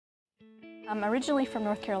I'm originally from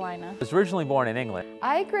North Carolina. I was originally born in England.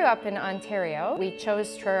 I grew up in Ontario. We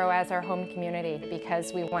chose Truro as our home community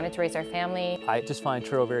because we wanted to raise our family. I just find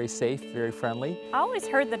Truro very safe, very friendly. I always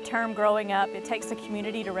heard the term growing up, it takes a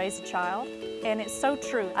community to raise a child, and it's so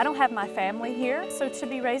true. I don't have my family here, so to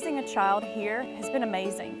be raising a child here has been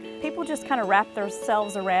amazing. People just kind of wrap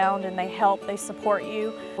themselves around and they help, they support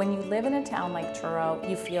you. When you live in a town like Truro,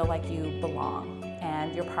 you feel like you belong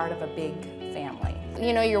and you're part of a big family.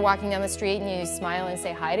 You know, you're walking down the street and you smile and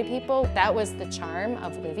say hi to people. That was the charm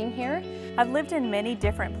of living here. I've lived in many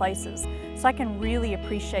different places, so I can really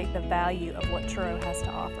appreciate the value of what Truro has to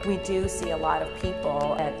offer. We do see a lot of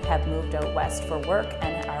people that have moved out west for work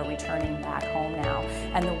and are returning back home now.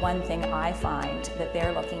 And the one thing I find that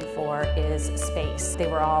they're looking for is space. They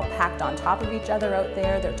were all packed on top of each other out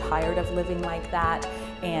there. They're tired of living like that.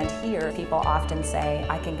 And here, people often say,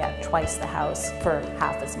 I can get twice the house for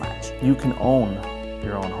half as much. You can own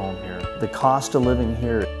your own home here. The cost of living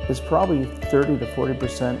here is probably 30 to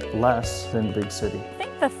 40% less than big city. I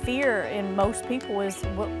think the fear in most people is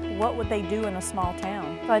what would they do in a small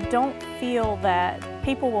town? So I don't feel that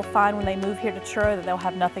people will find when they move here to Truro that they'll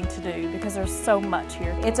have nothing to do because there's so much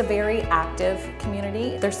here. It's a very active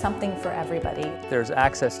community. There's something for everybody. There's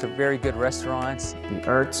access to very good restaurants. The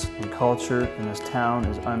arts and culture in this town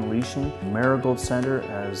is unleashing. Marigold Center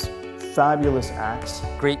has fabulous acts.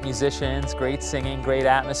 Great musicians, great singing, great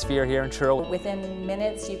atmosphere here in Truro. Within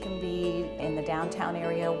minutes you can be in the downtown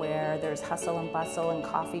area where there's hustle and bustle and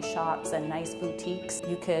coffee shops and nice boutiques.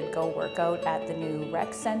 You could go work out at the new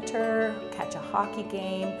rec center, catch a hockey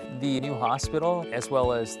game. The new hospital, as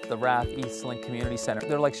well as the Rath Eastlink Community Center,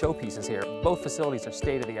 they're like showpieces here. Both facilities are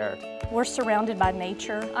state-of-the-art. We're surrounded by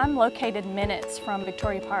nature. I'm located minutes from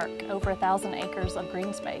Victoria Park, over 1,000 acres of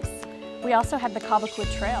green space. We also have the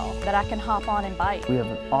Cobequid Trail that I can hop on and bike. We have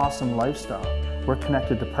an awesome lifestyle. We're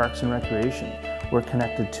connected to parks and recreation. We're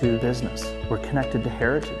connected to business. We're connected to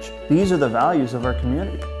heritage. These are the values of our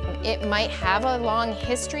community. It might have a long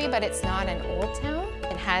history, but it's not an old town.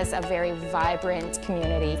 It has a very vibrant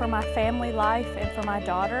community. For my family life and for my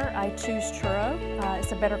daughter, I choose Truro.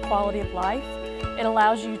 It's a better quality of life. It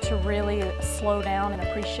allows you to really slow down and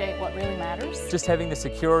appreciate what really matters. Just having the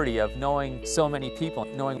security of knowing so many people,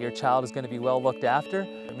 knowing your child is going to be well looked after,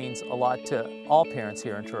 it means a lot to all parents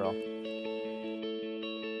here in Truro.